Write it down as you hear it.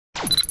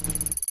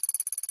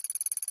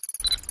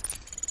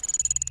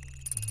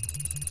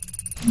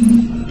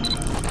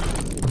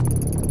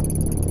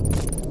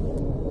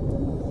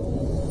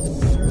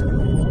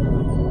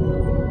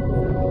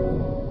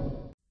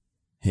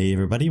Hey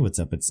everybody, what's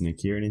up? It's Nick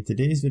here, and in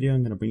today's video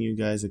I'm going to bring you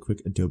guys a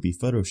quick Adobe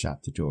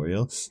Photoshop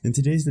tutorial. In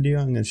today's video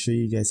I'm going to show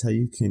you guys how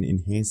you can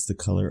enhance the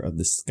color of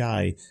the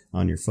sky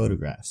on your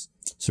photographs.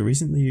 So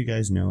recently, you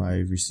guys know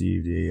I've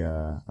received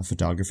a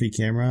photography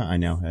camera. I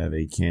now have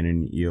a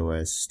Canon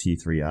EOS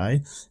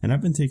T3i, and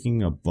I've been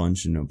taking a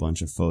bunch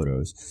of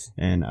photos,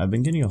 and I've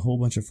been getting a whole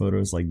bunch of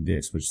photos like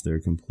this, which they're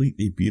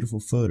completely beautiful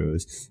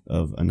photos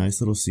of a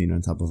nice little scene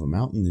on top of a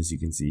mountain, as you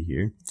can see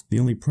here. The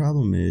only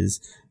problem is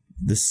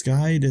the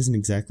sky doesn't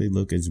exactly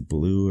look as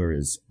blue or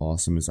as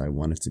awesome as I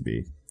want it to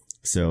be.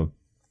 So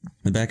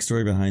the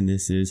backstory behind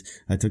this is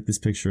I took this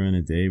picture on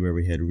a day where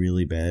we had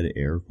really bad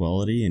air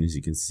quality, and as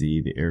you can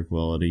see, the air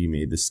quality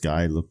made the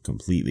sky look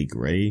completely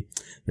gray.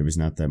 There was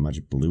not that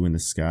much blue in the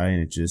sky,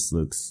 and it just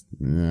looks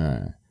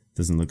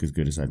doesn't look as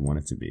good as I'd want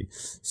it to be.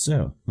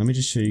 So let me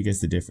just show you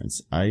guys the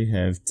difference. I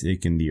have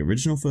taken the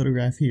original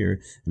photograph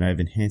here and I've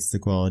enhanced the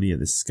quality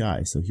of the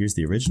sky. So here's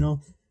the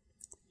original.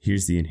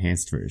 Here's the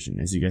enhanced version.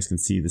 As you guys can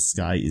see, the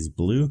sky is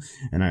blue,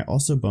 and I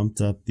also bumped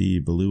up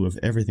the blue of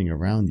everything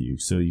around you.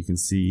 So you can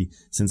see,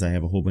 since I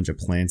have a whole bunch of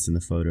plants in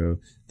the photo,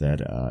 that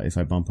if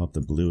I bump up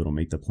the blue, it'll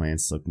make the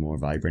plants look more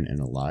vibrant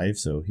and alive.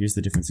 So here's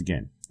the difference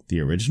again.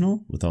 The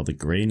original with all the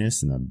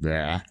grayness and the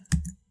blah,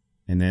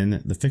 and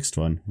then the fixed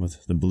one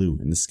with the blue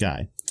in the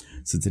sky.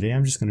 So today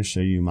I'm just going to show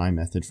you my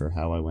method for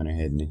how I went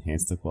ahead and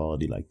enhanced the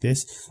quality like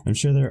this. I'm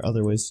sure there are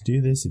other ways to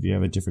do this. If you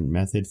have a different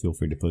method, feel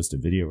free to post a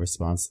video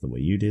response to the way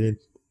you did it.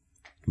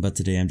 But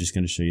today I'm just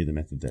going to show you the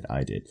method that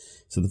I did.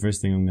 So the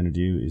first thing I'm going to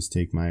do is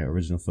take my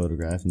original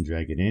photograph and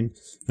drag it in.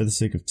 For the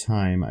sake of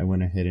time, I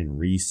went ahead and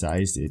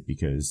resized it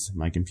because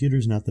my computer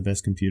is not the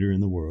best computer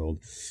in the world,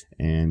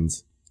 and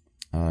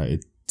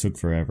it took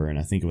forever, and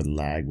I think it would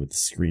lag with the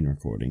screen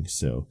recording.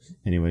 So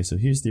anyway, so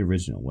here's the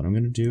original. What I'm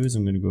going to do is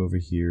I'm going to go over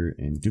here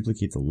and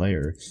duplicate the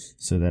layer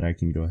so that I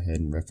can go ahead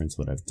and reference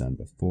what I've done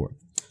before.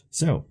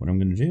 So what I'm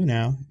going to do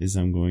now is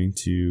I'm going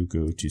to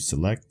go to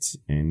select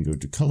and go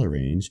to color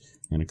range.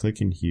 I'm going to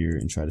click in here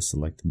and try to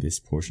select this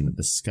portion of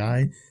the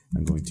sky.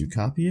 I'm going to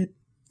copy it,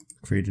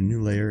 create a new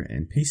layer,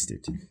 and paste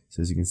it.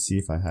 So as you can see,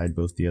 if I hide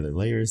both the other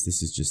layers,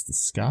 this is just the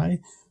sky,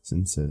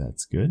 and so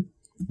that's good.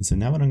 And so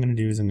now what I'm going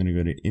to do is I'm going to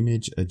go to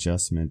image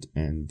adjustment,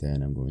 and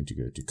then I'm going to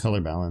go to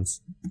color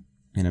balance,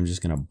 and I'm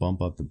just going to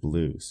bump up the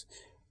blues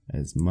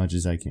as much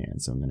as I can.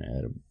 So I'm going to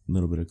add a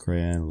little bit of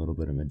crayon, a little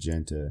bit of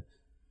magenta,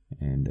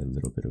 and a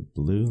little bit of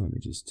blue. Let me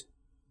just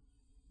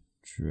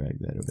drag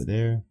that over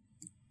there.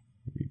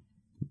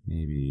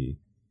 Maybe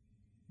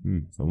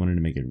if I wanted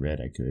to make it red,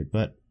 I could,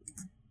 but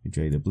I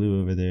drag the blue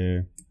over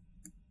there.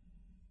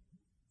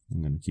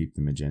 I'm going to keep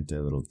the magenta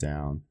a little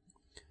down.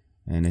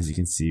 And as you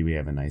can see, we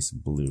have a nice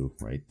blue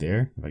right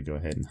there. If I go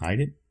ahead and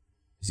hide it,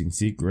 as you can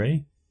see,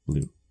 gray,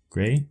 blue,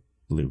 gray,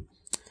 blue.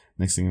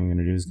 Next thing I'm going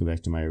to do is go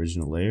back to my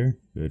original layer,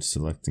 go to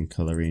select and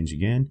color range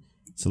again,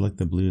 select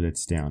the blue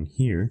that's down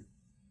here,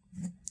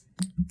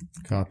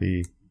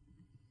 copy,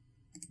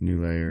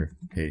 new layer,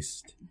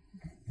 paste.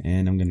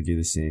 And I'm going to do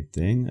the same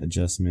thing,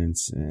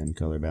 adjustments and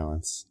color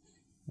balance.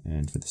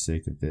 And for the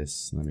sake of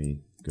this, let me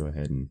go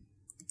ahead and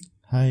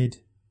hide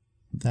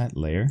that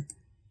layer.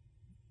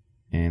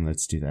 And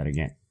let's do that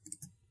again.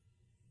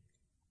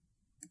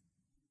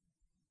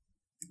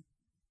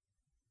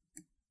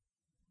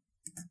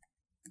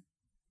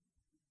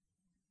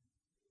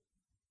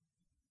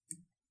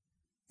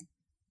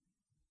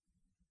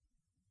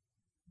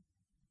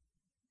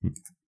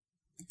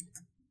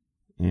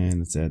 And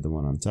let's add the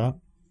one on top.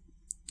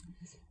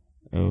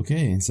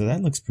 Okay, and so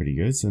that looks pretty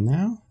good. So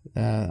now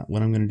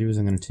what I'm going to do is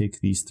I'm going to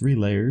take these three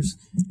layers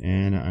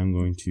and I'm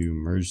going to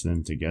merge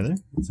them together.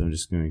 So I'm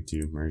just going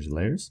to merge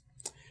layers.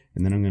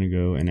 And then I'm going to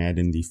go and add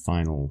in the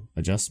final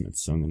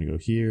adjustments. So I'm going to go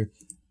here,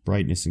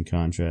 brightness and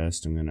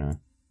contrast. I'm going to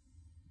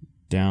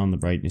down the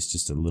brightness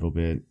just a little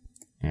bit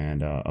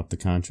and up the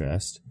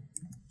contrast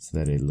so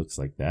that it looks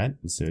like that.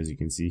 And so as you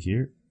can see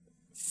here,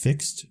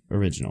 fixed,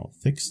 original,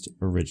 fixed,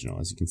 original.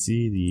 As you can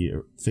see,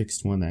 the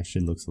fixed one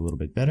actually looks a little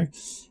bit better.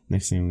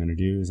 Next thing I'm going to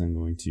do is I'm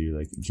going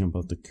to jump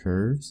up the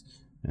curves,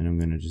 and I'm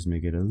going to just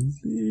make it a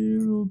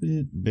little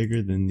bit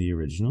bigger than the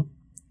original.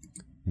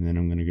 And then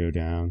I'm going to go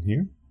down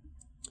here,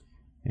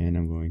 and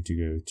I'm going to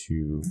go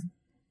to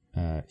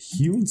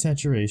Hue and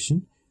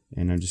Saturation,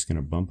 and I'm just going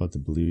to bump up the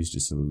blues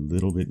just a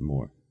little bit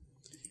more.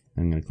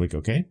 I'm going to click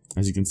OK.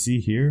 As you can see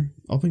here,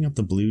 opening up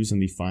the blues on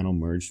the final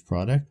merged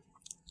product,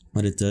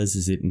 what it does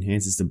is it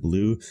enhances the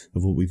blue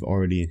of what we've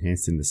already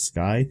enhanced in the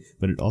sky,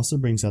 but it also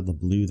brings out the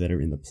blue that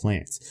are in the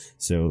plants.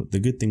 So the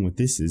good thing with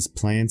this is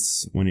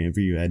plants,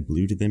 whenever you add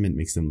blue to them, it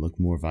makes them look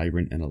more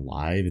vibrant and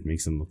alive. It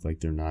makes them look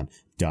like they're not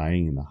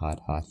dying in the hot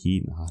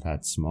heat and the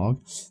hot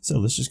smog. So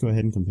let's just go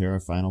ahead and compare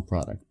our final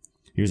product.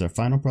 Here's our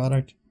final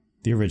product,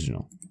 the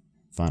original.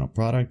 Final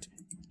product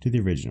to the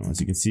original.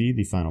 As you can see,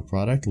 the final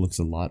product looks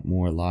a lot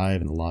more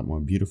alive and a lot more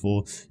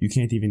beautiful. You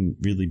can't even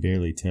really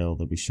barely tell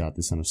that we shot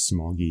this on a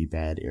smoggy,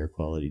 bad air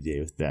quality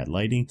day with bad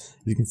lighting.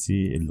 As you can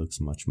see, it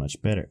looks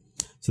much better.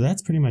 So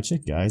that's pretty much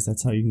it, guys.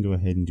 That's how you can go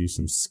ahead and do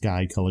some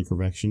sky color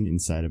correction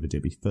inside of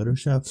Adobe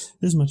Photoshop.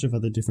 There's much of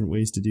other different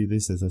ways to do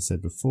this, as I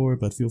said before,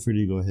 but feel free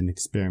to go ahead and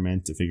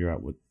experiment to figure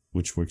out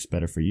which works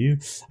better for you.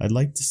 I'd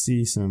like to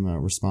see some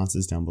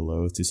responses down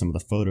below to some of the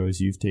photos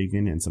you've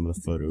taken and some of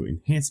the photo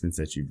enhancements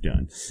that you've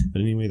done.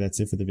 But anyway, that's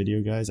it for the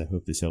video, guys. I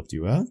hope this helped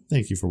you out.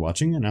 Thank you for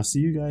watching, and I'll see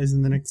you guys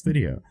in the next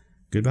video.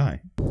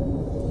 Goodbye.